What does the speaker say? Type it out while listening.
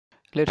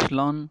Let's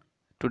learn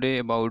today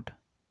about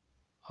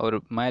our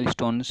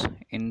milestones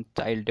in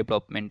child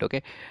development.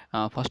 Okay,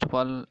 first of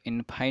all,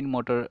 in fine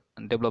motor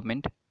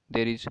development,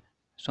 there is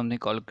something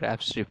called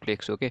grasp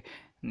reflex. Okay,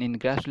 in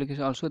grasp reflex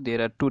also there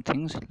are two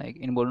things like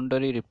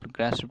involuntary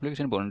grasp reflex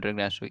and voluntary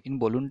grasp reflex.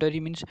 Involuntary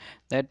means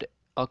that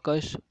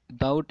occurs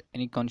without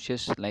any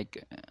conscious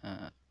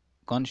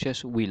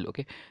conscious will.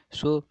 Okay,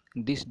 so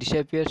this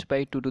disappears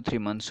by 2 to 3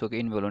 months. Okay,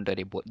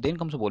 involuntary. Then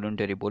comes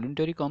voluntary.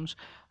 Voluntary comes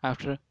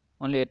after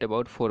only at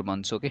about 4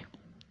 months. Okay,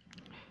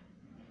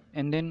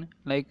 and then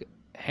like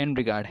hand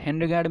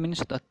regard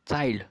means the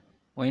child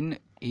when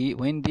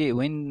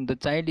when the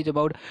child is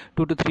about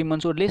 2 to 3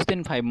 months or less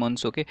than 5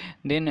 months. Okay,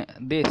 then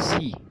they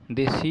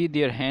see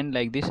their hand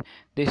like this,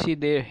 they see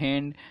their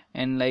hand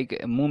and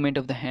like movement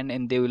of the hand,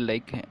 and they will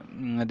like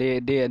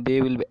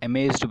they will be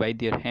amazed by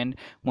their hand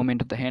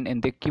movement of the hand,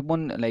 and they keep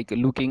on like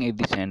looking at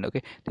this hand.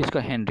 Okay, this is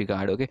called hand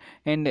regard. Okay,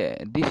 and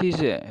this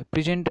is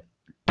present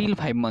till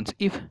 5 months.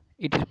 If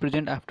it is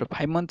present after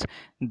 5 months,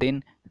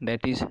 then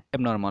that is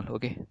abnormal.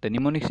 Okay, the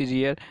mnemonics is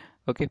here.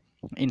 Okay,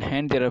 in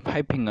hand there are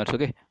 5 fingers.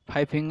 Okay,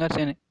 5 fingers,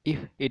 and if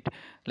it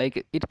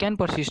like it can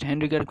persist,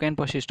 hand regard can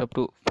persist up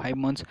to 5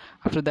 months.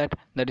 After that,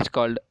 that is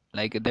called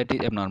like that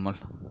is abnormal.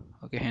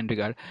 Okay, hand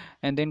regard.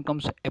 And then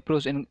comes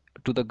approach in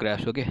to the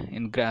graphs. Okay,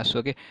 in graphs.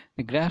 Okay,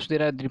 the graphs,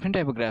 there are different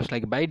type of graphs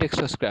like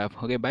bidextrous graph.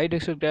 Okay,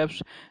 bidextrous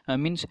graphs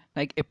means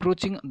like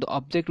approaching the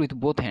object with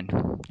both hand.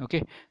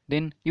 Okay,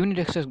 then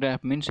unidextrous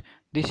graph means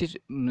this is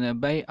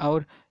by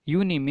our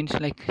uni means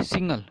like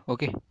single.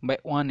 Okay, by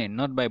one end,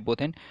 not by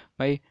both end,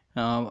 by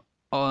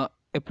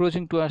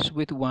approaching to us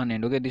with one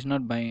end. Okay, this is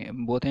not by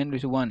both end,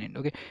 this is one end.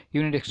 Okay,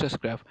 unidextrous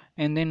graph.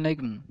 And then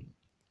like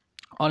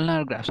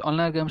ulnar graphs.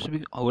 Ulnar graphs will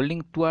be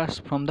holding towards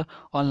from the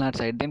ulnar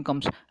side. Then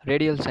comes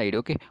radial side.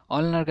 Okay,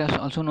 ulnar graphs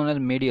also known as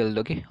medial.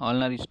 Okay,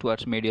 ulnar is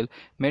towards medial.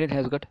 Medial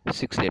has got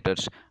 6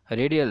 letters.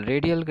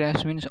 Radial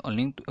graphs means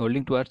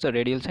holding towards the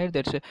radial side.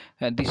 That's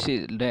this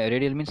is the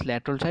radial means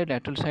lateral side.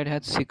 Lateral side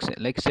has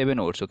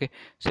 7 words. Okay,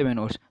 7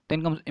 words.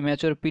 Then comes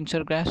immature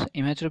pincer graphs.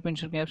 Immature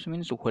pincer graphs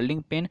means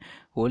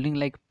holding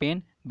like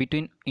pen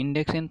between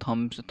index and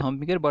thumb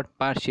finger, but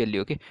partially.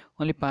 Okay,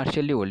 only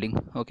partially holding.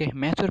 Okay,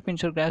 mature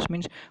pincer grasp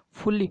means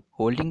fully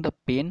holding the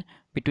pen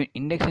between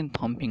index and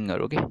thumb finger.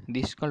 Okay,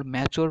 this is called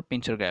mature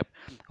pincer grasp.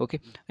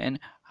 Okay, and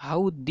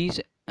how these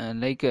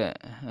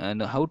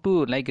how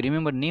to like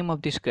remember name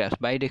of this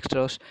grasp: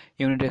 bidextrous,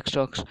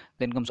 unidextrous,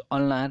 then comes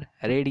ulnar,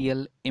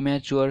 radial,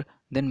 immature,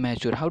 then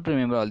mature. How to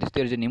remember all this?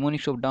 There is a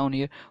mnemonic of down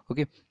here.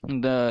 Okay,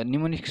 the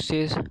mnemonic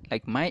says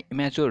like my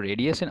immature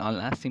radius and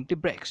ulnar simply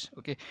breaks.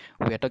 Okay,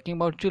 we are talking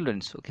about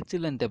children's. Okay,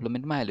 children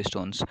development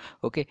milestones.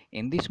 Okay,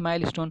 in this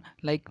milestone,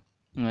 like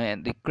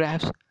the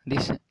graphs,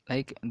 this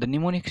like the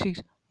mnemonic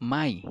is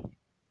my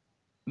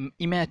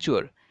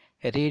immature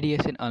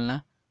radius and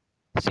ulnar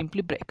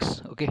simply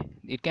breaks. Okay,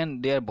 it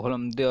can, they are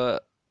the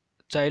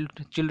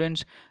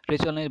children's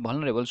racial is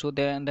vulnerable, so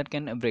that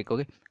can break.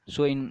 Okay,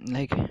 so in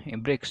like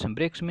breaks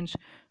means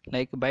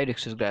like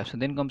bidextrous graphs.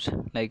 Then comes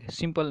like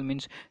simple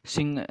means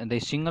the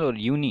single or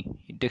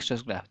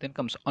unidextrous graph. Then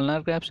comes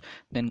ulnar graphs,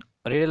 then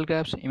radial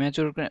graphs,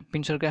 immature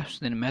pincer graphs,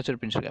 then mature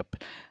pincer graph.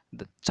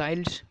 The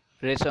child's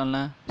race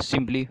ulnar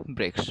simply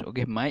breaks.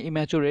 Okay, my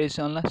immature race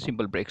ulnar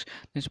simple breaks.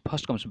 This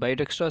first comes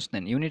bidextrous,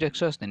 then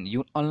unidextrous, then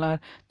ulnar,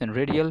 then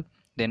radial,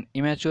 then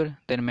immature,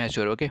 then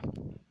mature. Okay,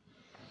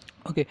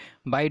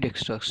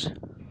 bidextrous.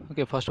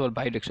 Okay, first of all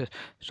bidextrous.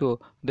 So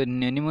the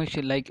mnemonic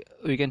like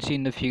we can see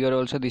in the figure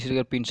also, this is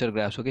a pincer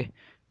graphs. Okay,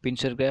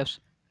 pincer graphs,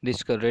 this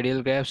is called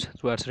radial graphs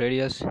towards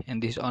radius,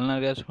 and this ulnar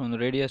graphs from the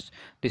radius,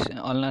 this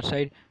ulnar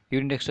side.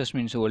 Unidextrous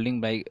means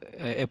holding by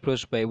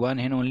approach by one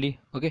hand only.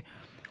 Okay,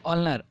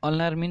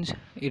 ulnar means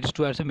it's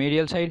towards the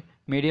medial side.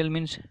 Medial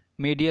means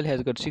medial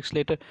has got 6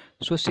 letters,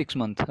 so 6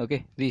 months.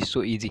 Okay, this is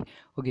so easy.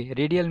 Okay,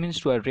 radial means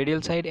to our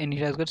radial side, and it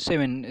has got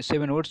seven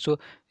words, so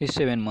it's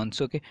 7 months.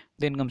 Okay,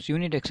 then comes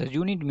unidextrous.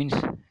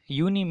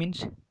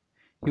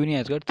 Uni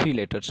has got 3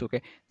 letters.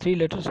 Okay, 3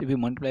 letters, if you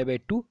multiply by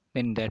 2,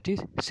 then that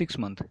is 6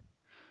 months.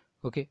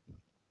 Okay,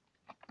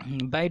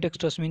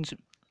 bidextrous means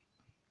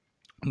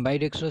bi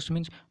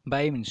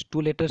means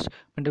 2 letters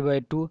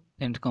multiplied by 2,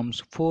 then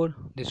comes 4,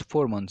 this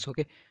 4 months.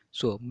 Okay,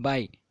 so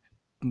bi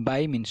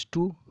means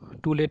 2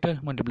 letter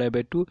multiplied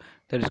by 2,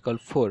 that is called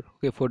 4.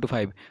 Okay, 4 to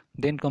 5.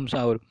 Then comes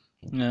our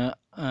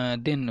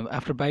then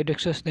after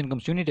bidextrous, then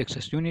comes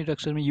unidextrous.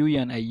 Unidextrous means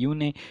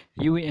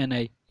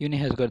uni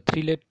has got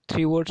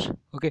 3 words.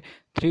 Okay,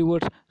 3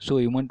 words, so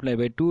you multiply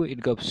by 2,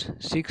 it comes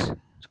 6.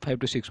 5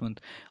 to 6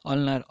 months.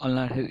 Ulnar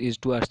is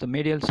towards the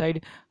medial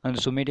side, and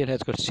so medial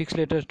has got 6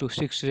 letters to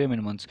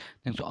 7 months.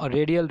 Then so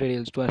radial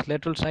is towards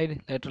lateral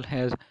side. Lateral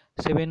has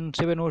 7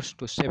 words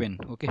to 7.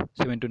 Okay,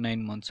 7 to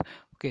 9 months.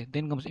 Okay,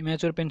 then comes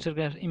immature pincer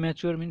graphs.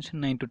 Immature means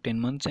 9 to 10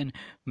 months, and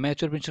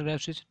mature pincer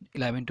graphs is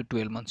 11 to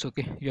 12 months.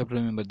 Okay, you have to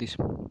remember this.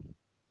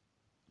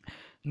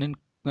 And then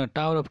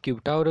tower of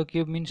cube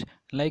means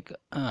like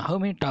how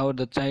many tower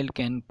the child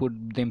can put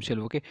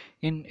themselves. Okay,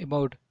 in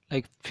about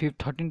like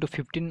 13 to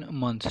 15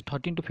 months.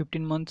 13 to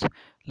 15 months,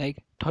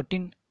 like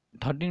 13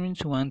 13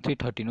 means 1 3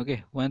 13.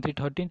 Okay, 1 3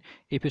 13.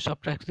 If you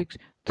subtract 6,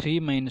 3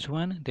 minus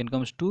 1, then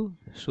comes 2.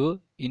 So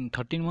in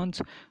 13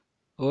 months,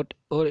 or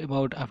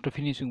about after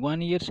finishing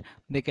 1 year,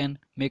 they can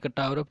make a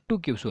tower of 2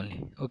 cubes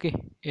only. Okay,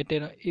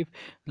 if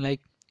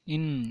like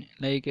in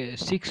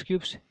 6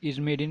 cubes is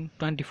made in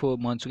 24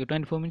 months. Okay,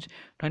 24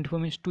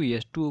 means 2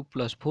 years. 2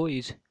 plus 4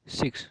 is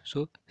 6,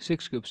 so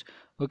 6 cubes.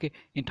 Okay,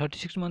 in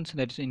 36 months,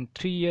 that is in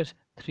 3 years,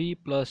 3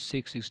 plus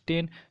 6 is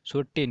 10,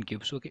 so 10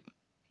 cubes. Okay,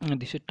 and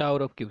this is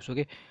tower of cubes.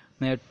 Okay,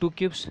 now 2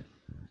 cubes,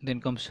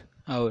 then comes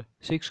our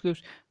 6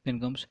 cubes, then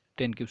comes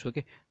 10 cubes.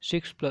 Okay,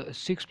 6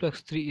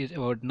 plus 3 is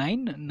about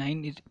 9.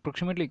 9 is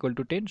approximately equal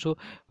to 10, so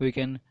we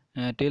can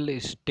tell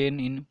is 10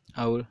 in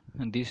our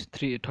these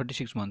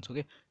 36 months.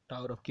 Okay,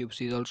 tower of cubes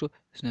is also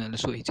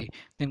so easy.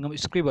 Then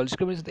comes scribbles.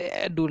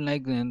 They do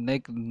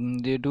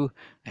they do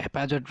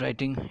haphazard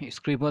writing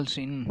scribbles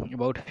in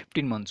about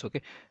 15 months.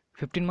 Okay,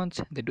 15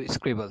 months they do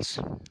scribbles.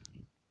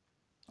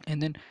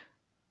 And then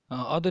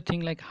other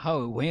thing, like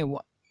how, where,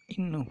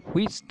 in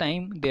which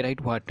time they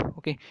write what.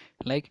 Okay,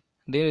 like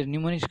there is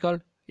mnemonic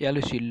called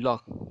LC,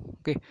 lock.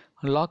 Okay,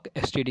 lock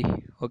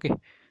STD. Okay,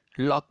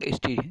 lock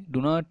STD.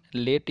 Do not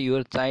let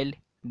your child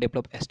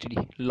develop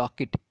STD. Lock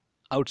it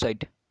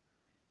outside.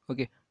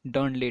 Okay,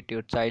 don't let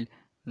your child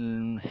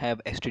have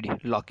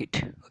STD. Lock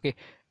it. Okay,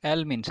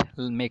 L means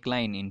make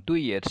line in 2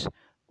 years.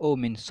 O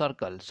means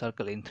circle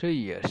in 3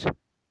 years.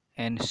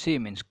 And C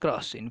means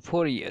cross in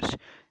 4 years.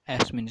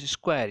 S means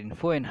square in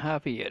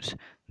 4.5 years.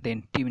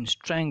 Then T means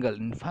triangle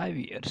in 5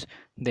 years.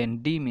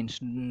 Then D means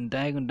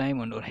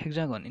diamond or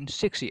hexagon in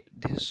 6 years.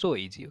 This is so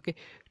easy. Okay,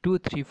 2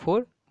 3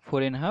 4,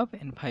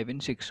 4.5, and 5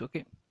 and 6.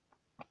 Okay,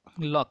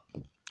 lock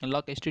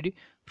STD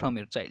from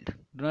your child.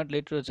 Do not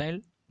let your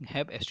child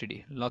have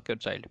STD. Lock your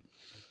child.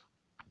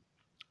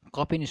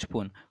 Cup and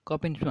spoon.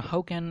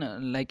 How can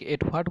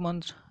at what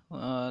months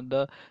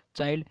the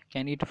child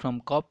can eat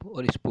from cup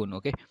or spoon.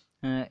 Okay,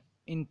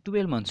 in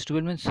 12 months.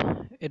 12 months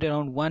at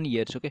around 1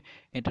 year. Okay,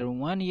 at around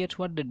 1 year,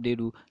 what did they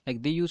do?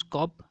 Like they use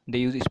cup, they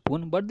use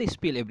spoon, but they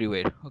spill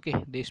everywhere. Okay,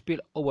 they spill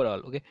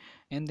overall. Okay,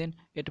 and then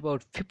at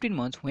about 15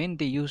 months, when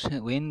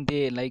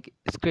they like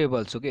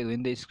scribbles. Okay,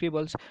 when they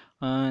scribbles,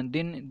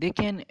 then they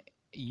can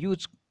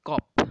use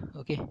cup.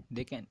 Okay,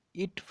 they can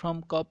eat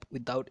from cup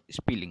without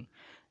spilling.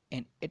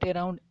 And at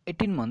around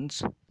 18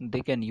 months,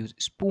 they can use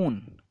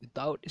spoon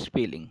without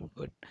spilling.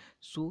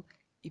 So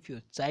if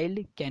your child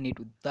can eat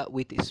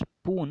with a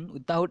spoon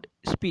without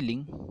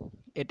spilling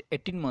at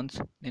 18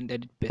 months, then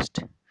that is best.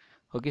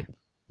 Okay,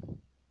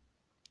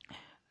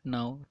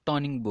 now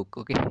turning book.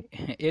 Okay,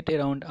 at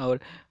around our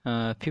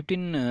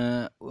 15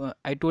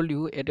 I told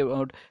you at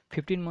about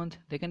 15 months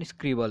they can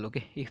scribble.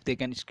 Okay, if they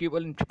can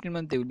scribble in 15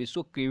 months, they will be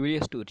so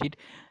curious to read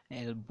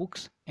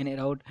books. And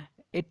around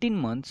 18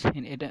 months,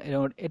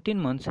 around 18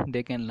 months,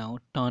 they can now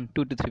turn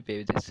 2 to 3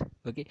 pages.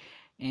 Okay,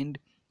 and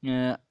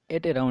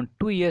at around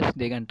 2 years,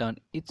 they can turn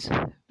each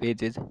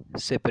pages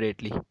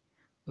separately.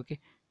 Okay,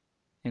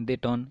 and they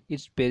turn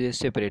each pages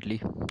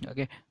separately.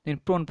 Okay, then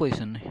prone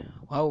position.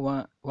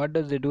 What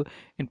does they do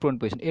in prone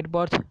position? At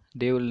birth,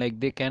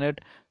 they cannot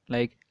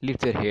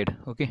lift their head.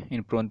 Okay,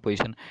 in prone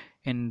position,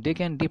 and they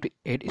can lift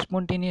head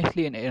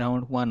spontaneously in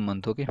around 1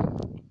 month. Okay,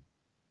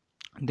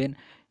 then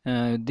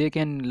they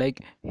can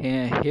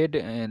head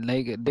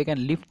they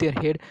can lift their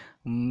head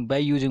by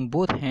using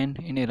both hand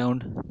in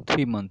around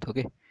 3 months.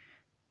 Okay,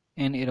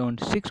 and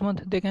around 6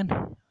 months they can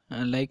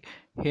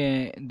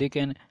they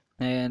can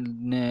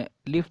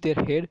lift their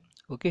head.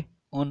 Okay,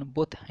 on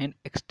both hand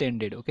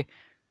extended. Okay,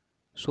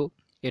 so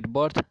at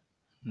birth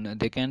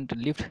they can't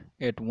lift.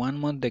 At 1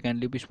 month they can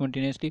lift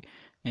spontaneously,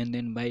 and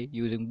then by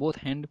using both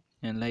hand,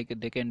 and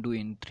they can do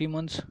in 3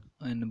 months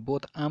in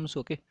both arms.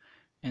 Okay,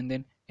 and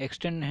then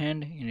extend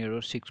hand in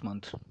around 6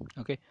 months.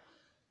 Okay,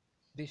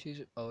 this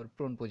is our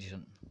prone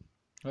position.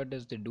 What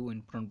does they do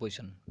in prone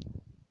position?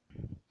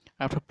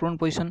 After prone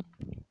position,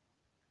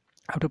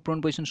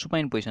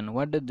 supine position.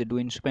 What does they do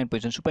in supine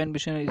position? Supine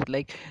position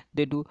is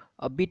they do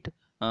a bit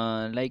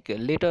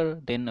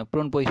later than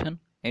prone position.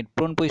 At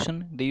prone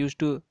position, they used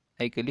to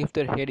lift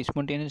their head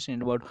spontaneously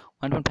in about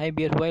 1.5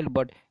 years while,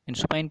 but in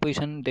supine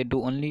position they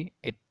do only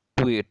at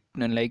 2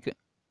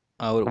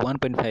 our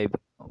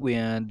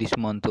 1.5 this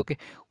month. Okay,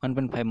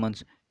 1.5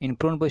 months. In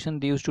prone position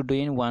they used to do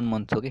in 1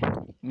 month. Okay,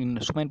 in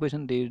supine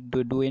position they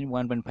do in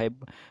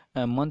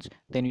 1.5 months.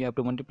 Then you have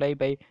to multiply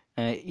by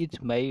each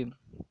by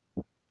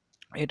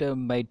it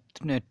by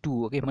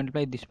 2. Okay,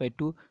 multiply this by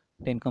 2,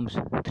 then comes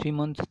 3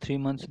 months. 3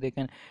 months they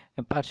can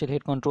partial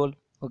head control.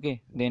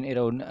 Okay, then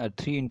around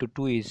 3 into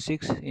 2 is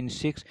 6. In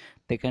 6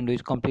 they can do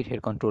is complete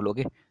head control.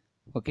 Okay,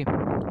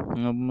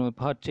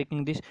 for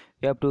checking this,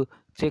 you have to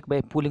check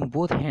by pulling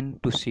both hand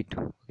to sit.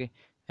 Okay,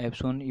 I have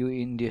shown you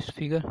in this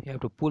figure. You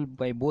have to pull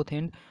by both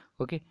hand.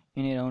 Okay,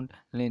 in around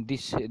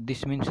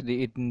this means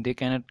they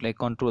cannot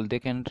control, they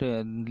can't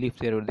lift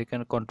their, they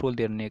can control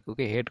their neck.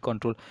 Okay, head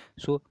control.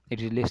 So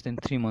it is less than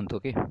 3 months.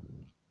 Okay,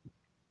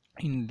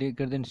 in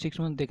greater than 6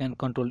 months they can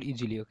control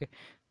easily. Okay,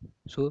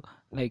 so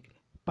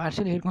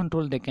Partial head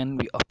control they can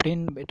be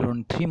obtained at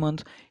around 3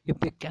 months. If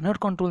they cannot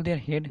control their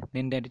head,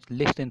 then that is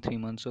less than 3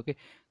 months. Okay,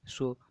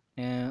 so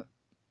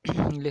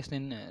less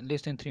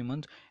than 3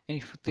 months. And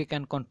if they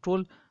can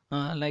control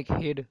like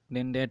head,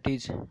 then that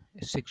is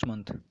 6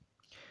 months.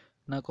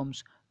 Now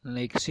comes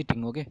like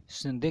sitting. Okay,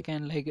 so they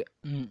can like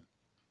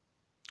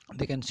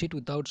they can sit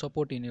without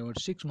support in about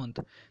 6 months.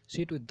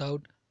 Sit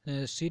without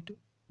sit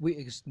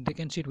they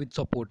can sit with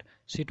support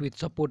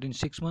in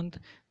 6 months.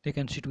 They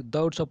can sit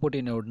without support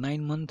in about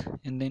 9 months,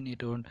 and then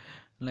it around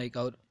like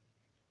our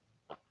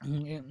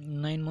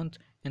 9 months,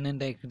 and then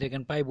they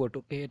can pivot,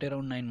 okay, at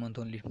around 9 months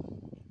only.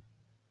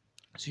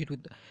 Sit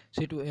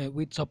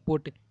with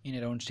support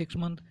in around 6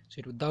 months.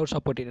 Sit without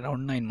support in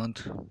around 9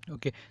 months.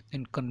 Okay,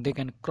 then they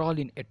can crawl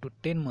in 8 to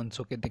 10 months.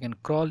 Okay, they can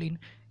crawl in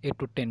 8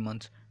 to 10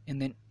 months, and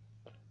then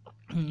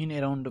in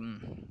around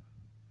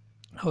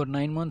or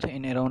 9 months,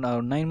 in around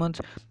our 9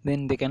 months,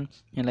 then they can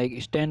like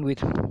stand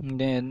with,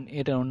 then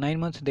at around 9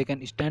 months they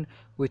can stand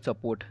with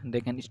support. They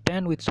can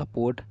stand with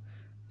support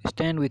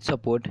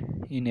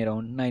in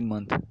around 9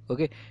 months.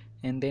 Okay,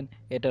 and then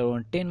at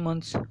around 10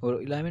 months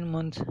or 11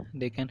 months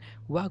they can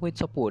walk with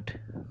support.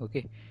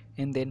 Okay,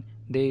 and then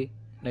they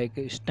like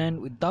stand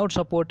without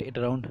support at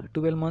around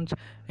 12 months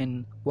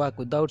and walk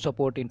without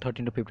support in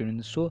 13 to 15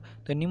 minutes. So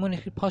the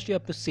mnemonic, first you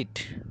have to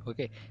sit.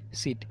 Okay,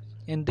 sit,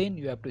 and then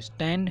you have to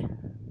stand.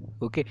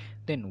 Okay,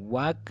 then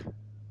walk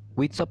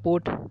with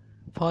support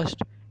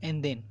first,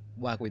 and then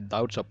walk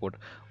without support.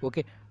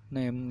 Okay,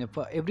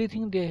 for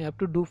everything they have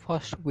to do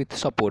first with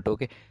support.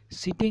 Okay,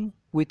 sitting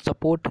with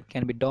support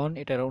can be done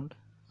at around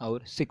our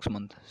 6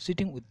 months.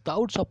 Sitting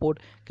without support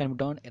can be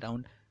done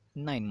around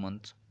 9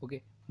 months.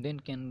 Okay,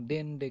 then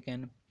they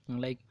can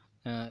like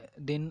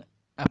then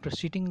after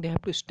sitting they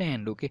have to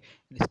stand. Okay,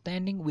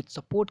 standing with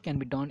support can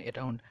be done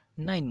around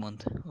 9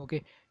 months.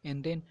 Okay,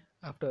 and then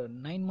after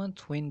 9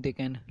 months, when they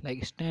can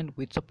like stand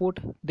with support,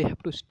 they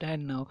have to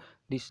stand now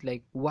this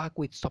like walk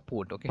with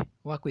support. Okay,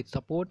 walk with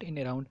support in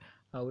around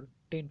our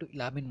 10 to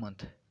 11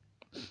 month.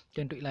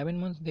 10 to 11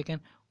 months they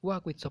can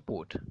walk with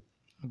support.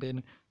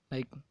 Then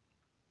like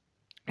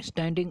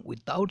standing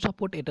without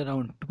support at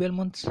around 12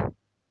 months,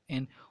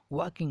 and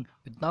walking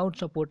without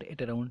support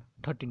at around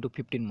 13 to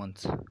 15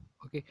 months.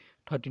 Okay,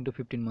 13 to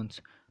 15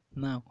 months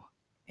now.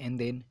 And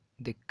then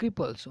the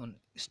cripples on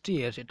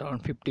stairs at around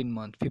 15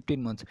 months.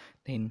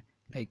 Then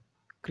like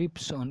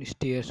creeps on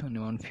stairs on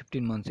around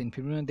 15 months. In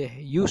 15 months they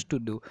used to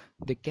do,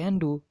 they can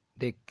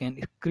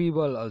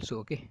scribble also.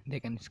 Okay, they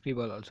can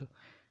scribble also.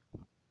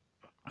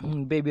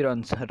 Baby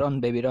runs, run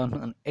baby run.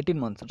 On 18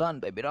 months, run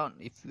baby run.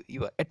 If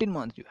you are 18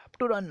 months, you have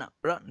to run now,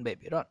 run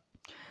baby run.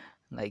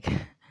 Like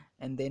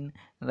and then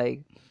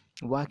like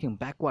walking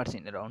backwards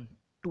in around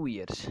 2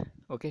 years.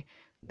 Okay,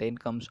 then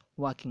comes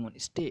walking on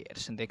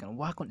stairs, and they can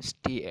walk on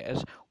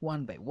stairs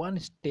one by one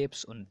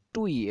steps on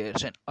 2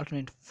 years, and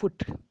alternate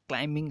foot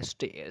climbing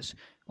stairs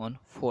on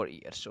 4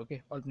 years.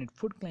 Okay, alternate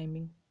foot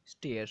climbing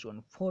stairs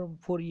on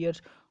 4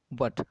 years,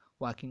 but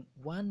walking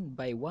one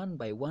by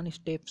one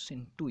steps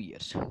in 2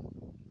 years.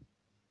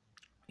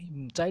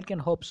 Child can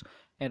hops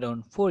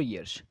around 4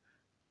 years.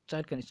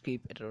 Child can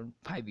skip at around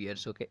 5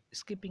 years. Okay,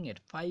 skipping at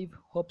 5,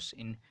 hops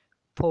in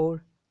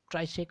 4.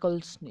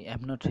 Tricycles, I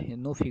have not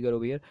no figure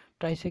over here.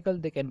 Tricycle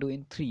they can do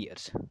in 3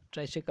 years.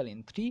 Tricycle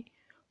in 3,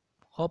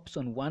 hops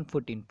on 1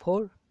 foot in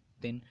 4.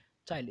 Then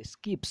child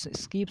skips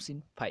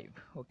in 5.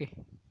 Okay,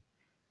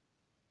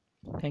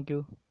 thank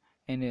you.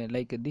 And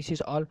like this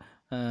is all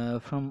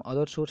from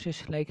other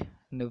sources. Like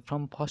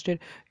from first aid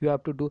you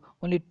have to do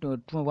only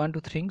 1 to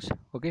 3 things.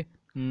 Okay,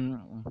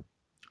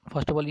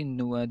 first of all, in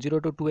 0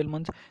 to 12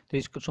 months there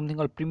is something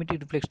called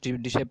primitive reflex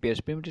disappears.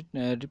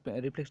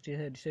 Reflex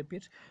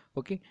disappears.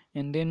 Okay,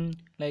 and then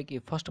like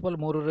first of all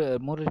motor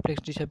reflex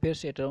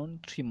disappears at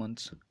around 3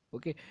 months.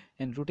 Okay,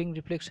 and rooting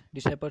reflex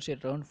disappears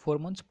at around 4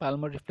 months.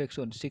 Palmar reflex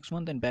on 6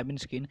 months, and Babin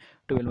skin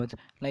 12 months.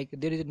 Like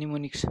there is a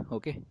mnemonics.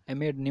 Okay, I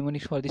made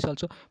mnemonics for this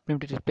also.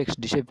 Primitive reflex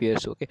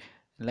disappears. Okay,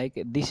 like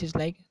this is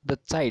like the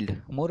child.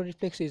 Motor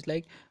reflex is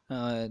like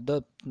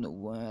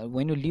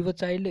when you leave a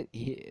child,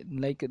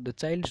 like the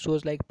child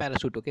shows like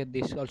parachute. Okay,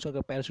 this is also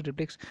a parachute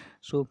reflex.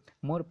 So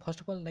more,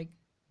 first of all, like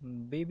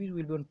babies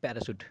will be on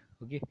parachute.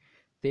 Okay,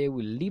 they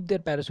will leave their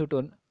parachute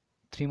on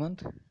 3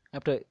 months.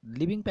 After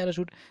leaving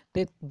parachute,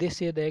 they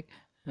say that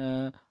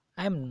I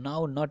am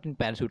now not in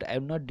parachute, I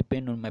am not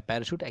depend on my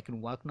parachute, I can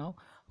walk now.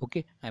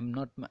 Okay, I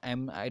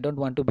don't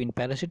want to be in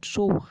parachute,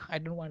 so I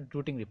don't want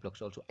rooting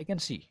reflex also. I can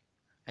see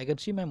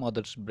my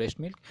mother's breast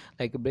milk,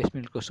 like breast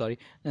milk, oh, sorry,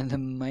 and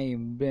then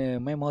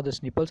my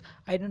mother's nipples.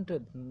 I don't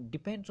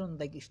depends on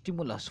like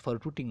stimulus for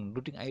rooting.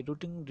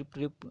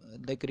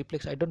 Like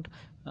reflex. I don't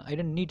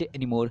need it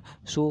anymore.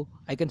 So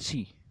I can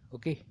see.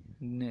 Okay,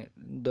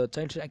 the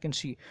child says I can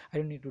see. I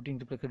don't need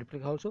rooting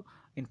reflex also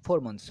in 4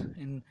 months.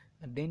 And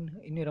then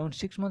in around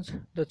 6 months,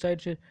 the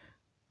child says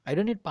I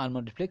don't need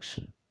palmar reflex.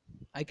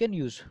 I can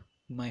use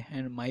my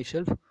hand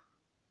myself.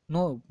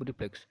 No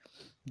reflex.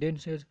 Then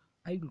says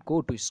I will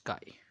go to sky.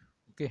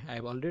 Okay, I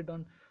have already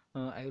done.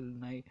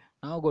 I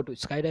now go to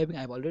skydiving.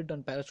 I have already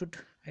done parachute.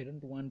 I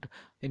don't want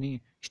any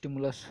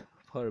stimulus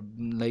for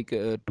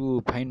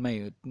to find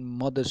my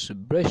mother's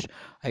brush.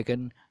 I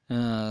can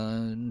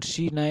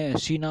see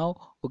now.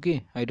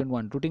 Okay, I don't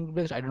want rooting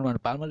reflex, I don't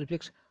want palmar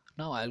reflex.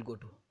 Now I'll go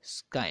to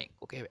skying.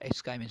 Okay,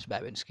 sky means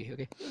Babinski.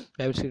 Okay,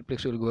 Babinski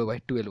reflex will go by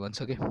 12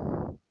 ones. Okay,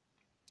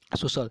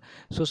 social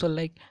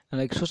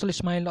social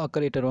smile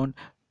occur at around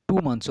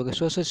 2 months. Okay,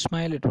 social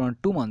smile at around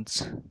 2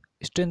 months.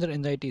 Stranger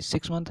anxiety is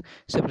 6 months.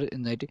 Separate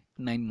anxiety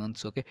 9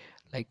 months. Okay,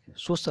 like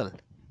social,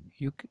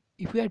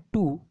 if you are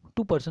two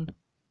person,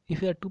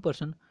 if you are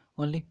two-person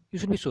only, you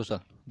should be social.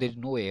 There is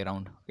no way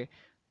around. Okay,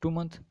 2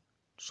 month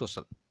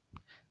social,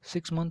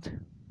 6 month,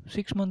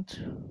 6 months,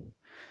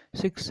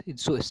 six,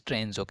 it's so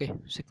strange. Okay,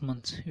 6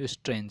 months you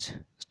strange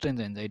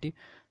anxiety.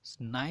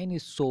 Nine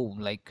is so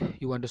like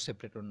you want to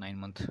separate on 9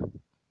 months.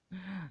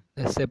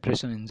 The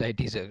separation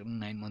anxiety is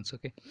 9 months.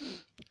 Okay,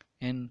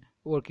 and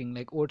working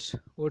like oats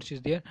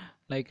is there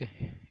like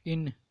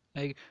in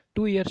like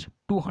 2 years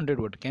 200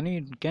 word. Can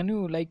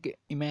you like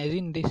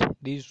imagine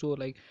this? So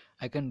like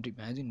I can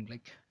imagine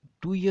like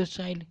 2 years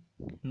child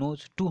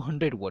knows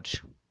 200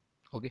 words.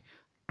 Okay,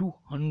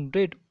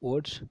 200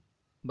 words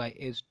by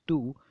age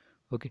 2.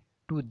 Okay,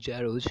 two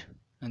zeros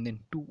and then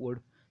two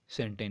word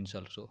sentence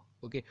also.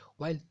 Okay,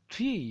 while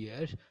 3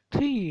 years,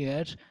 3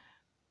 years,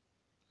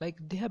 like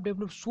they have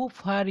developed so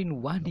far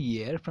in 1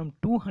 year from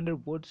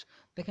 200 words,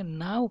 they can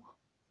now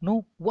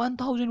know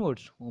 1000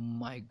 words. Oh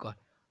my god,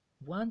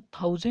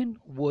 1000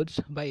 words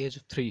by age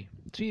of 3.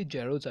 Three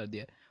zeros are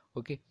there.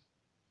 Okay,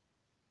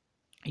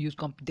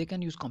 they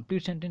can use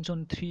complete sentence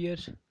on 3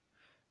 years,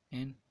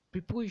 and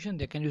preposition,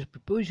 they can use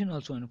preposition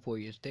also in 4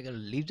 years. They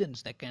can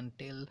legends, they can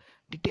tell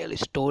detailed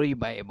story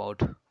by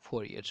about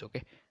 4 years.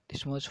 Okay,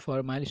 this was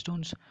for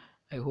milestones.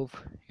 I hope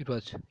it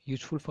was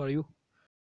useful for you.